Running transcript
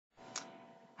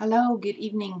Hello, good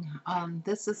evening.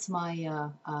 This is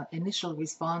my initial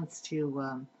response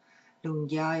to Lung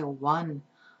Yao 1.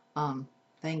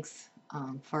 Thanks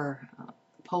for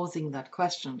posing that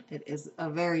question. It is a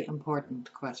very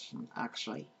important question,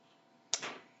 actually.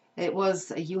 It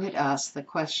was, you had asked the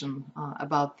question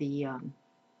about the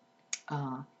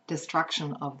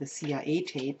destruction of the CIA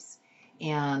tapes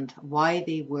and why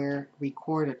they were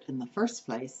recorded in the first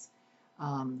place.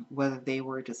 Whether they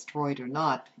were destroyed or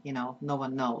not, no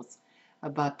one knows.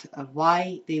 But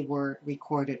why they were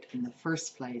recorded in the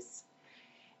first place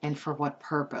and for what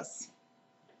purpose.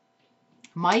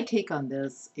 My take on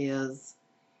this is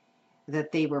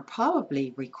that they were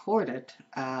probably recorded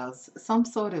as some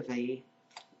sort of a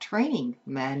training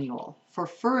manual for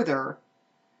further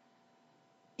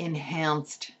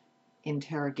enhanced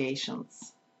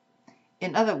interrogations.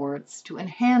 In other words, to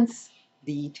enhance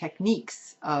the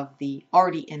techniques of the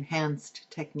already enhanced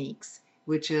techniques,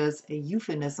 which is a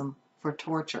euphemism for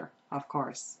torture, of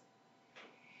course.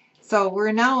 So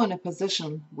we're now in a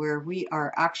position where we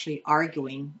are actually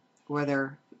arguing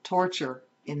whether torture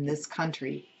in this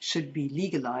country should be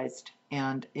legalized,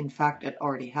 and in fact it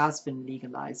already has been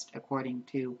legalized according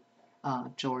to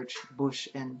George Bush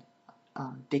and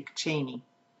Dick Cheney.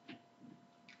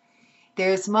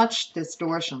 There's much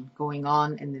distortion going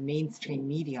on in the mainstream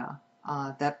media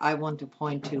that I want to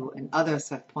point to, and others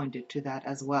have pointed to that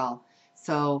as well.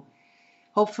 So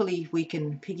hopefully we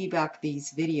can piggyback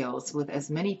these videos with as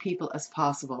many people as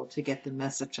possible to get the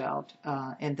message out.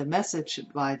 And the message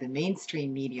by the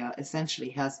mainstream media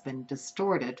essentially has been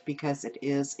distorted because it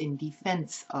is in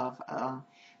defense of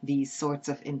these sorts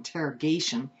of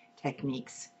interrogation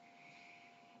techniques.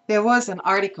 There was an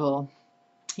article,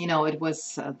 it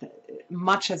was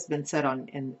much has been said on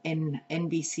in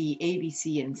NBC,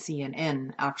 ABC, and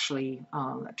CNN actually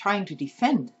trying to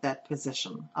defend that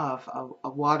position of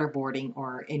waterboarding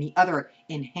or any other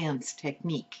enhanced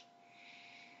technique.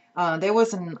 There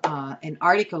was an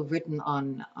article written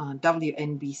on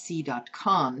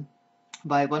WNBC.com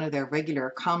by one of their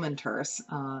regular commenters,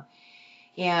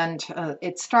 and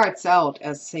it starts out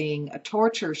as saying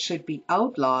torture should be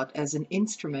outlawed as an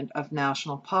instrument of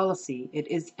national policy. It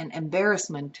is an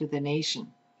embarrassment to the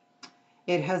nation.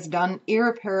 It has done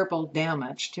irreparable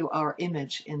damage to our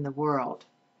image in the world.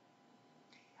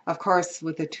 Of course,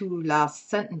 with the two last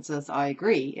sentences, I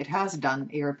agree. It has done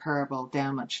irreparable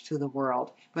damage to the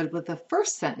world. But with the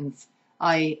first sentence,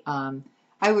 I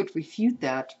would refute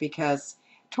that because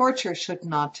torture should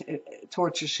not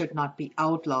be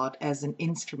outlawed as an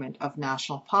instrument of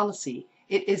national policy.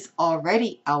 It is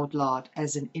already outlawed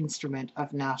as an instrument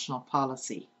of national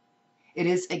policy. It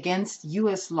is against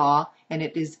U.S. law, and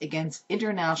it is against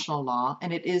international law,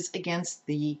 and it is against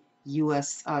the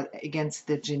against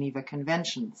the Geneva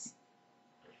Conventions.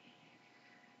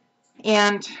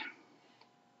 And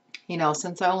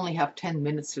since I only have 10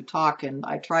 minutes to talk, and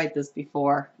I tried this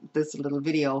before, this little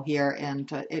video here, and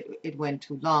it went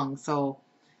too long. So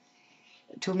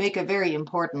to make a very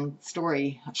important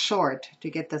story short, to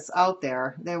get this out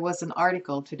there, there was an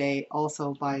article today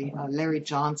also by Larry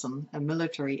Johnson, a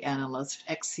military analyst,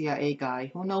 ex-CIA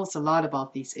guy, who knows a lot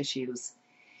about these issues.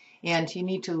 And you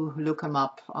need to look him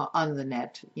up on the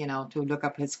net, to look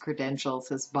up his credentials,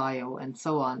 his bio, and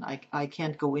so on. I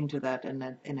can't go into that in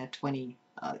a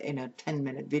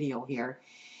 10-minute video here.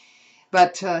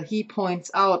 But he points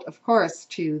out, of course,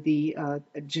 to the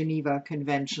Geneva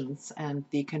Conventions and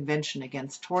the Convention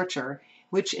Against Torture,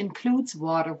 which includes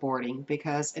waterboarding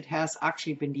because it has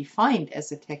actually been defined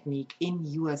as a technique in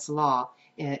U.S. law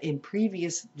in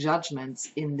previous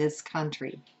judgments in this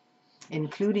country,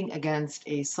 including against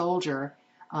a soldier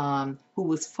who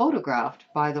was photographed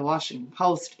by the Washington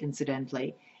Post,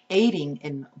 incidentally, aiding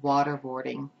in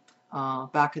waterboarding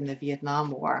back in the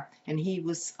Vietnam War. And he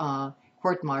was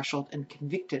court-martialed and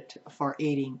convicted for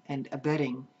aiding and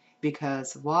abetting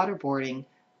because waterboarding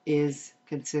is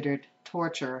considered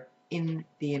torture in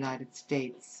the United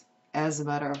States as a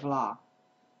matter of law.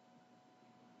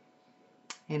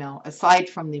 Aside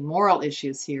from the moral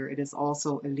issues here, it is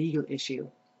also a legal issue.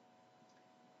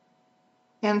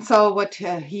 And so what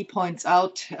he points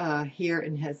out here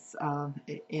in his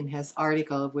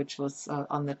article, which was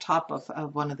on the top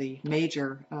of one of the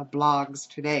major blogs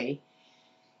today,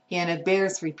 and it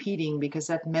bears repeating because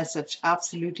that message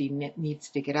absolutely needs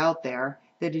to get out there,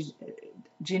 that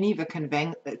Geneva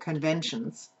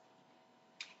Conventions,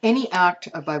 any act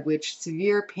by which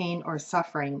severe pain or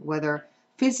suffering, whether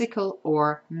physical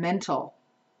or mental,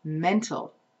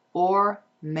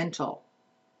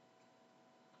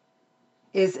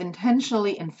 is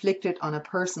intentionally inflicted on a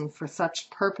person for such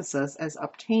purposes as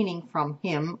obtaining from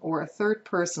him or a third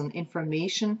person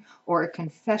information or a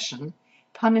confession,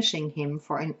 punishing him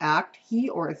for an act he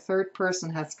or a third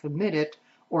person has committed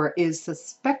or is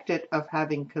suspected of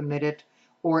having committed,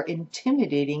 or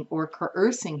intimidating or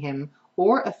coercing him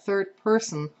or a third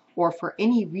person, or for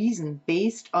any reason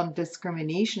based on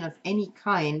discrimination of any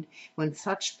kind, when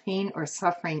such pain or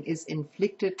suffering is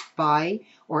inflicted by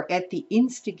or at the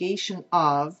instigation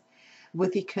of,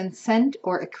 with the consent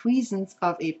or acquiescence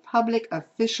of a public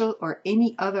official or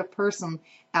any other person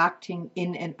acting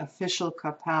in an official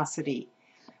capacity.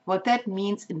 What that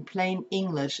means in plain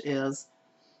English is,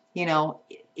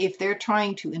 if they're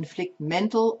trying to inflict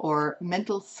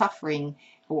mental suffering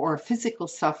or physical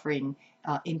suffering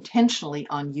intentionally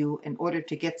on you in order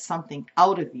to get something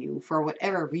out of you for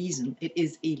whatever reason, it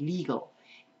is illegal.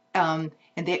 And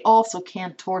they also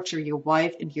can't torture your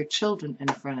wife and your children in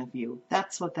front of you.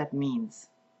 That's what that means.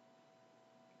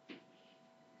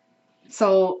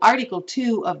 So Article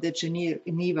 2 of the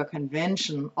Geneva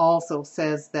Convention also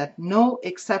says that no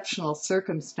exceptional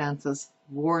circumstances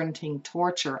warranting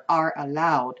torture are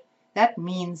allowed. That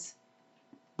means,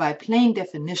 by plain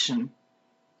definition,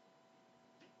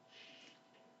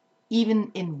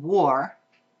 even in war,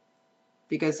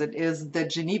 because it is the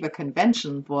Geneva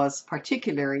Convention was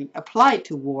particularly applied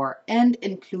to war, and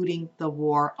including the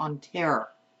war on terror,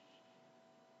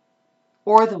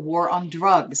 or the war on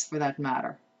drugs for that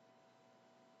matter.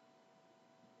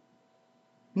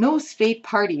 No state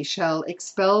party shall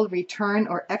expel, return,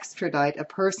 or extradite a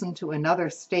person to another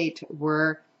state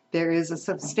where there is a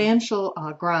substantial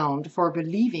ground for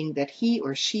believing that he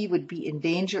or she would be in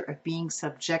danger of being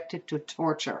subjected to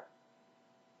torture.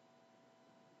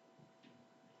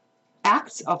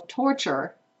 Acts of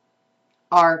torture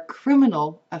are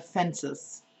criminal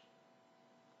offenses.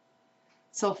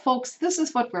 So folks, this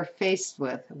is what we're faced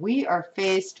with. We are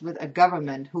faced with a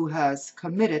government who has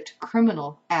committed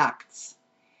criminal acts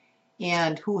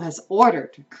and who has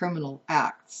ordered criminal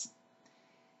acts.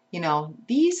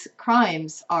 These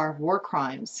crimes are war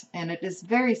crimes, and it is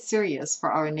very serious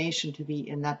for our nation to be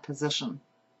in that position.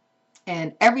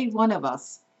 And every one of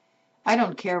us, I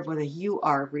don't care whether you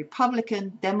are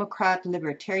Republican, Democrat,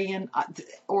 Libertarian,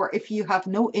 or if you have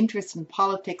no interest in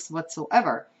politics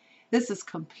whatsoever, this is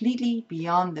completely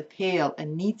beyond the pale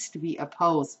and needs to be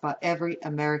opposed by every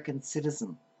American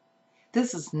citizen.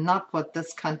 This is not what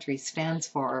this country stands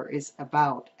for or is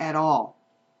about at all.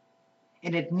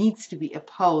 And it needs to be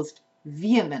opposed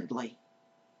vehemently.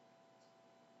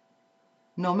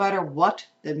 No matter what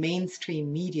the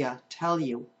mainstream media tell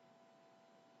you.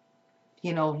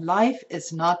 Life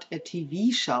is not a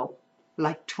TV show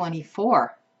like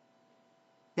 24.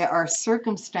 There are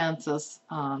circumstances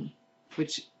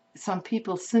which some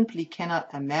people simply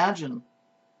cannot imagine.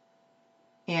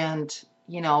 And,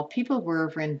 people were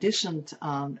renditioned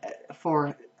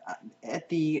at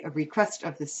the request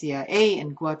of the CIA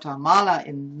in Guatemala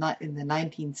in the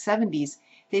 1970s.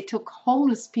 They took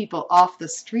homeless people off the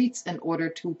streets in order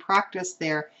to practice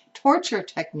their torture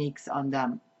techniques on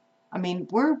them. I mean,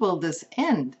 where will this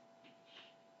end?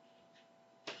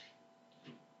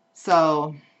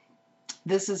 So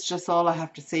this is just all I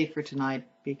have to say for tonight,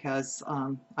 because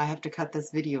I have to cut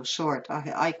this video short.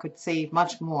 I could say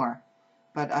much more,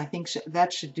 but I think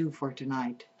that should do for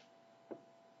tonight.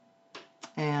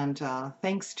 And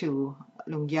thanks to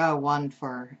Lungyao Wan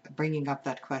for bringing up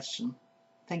that question.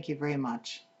 Thank you very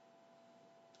much.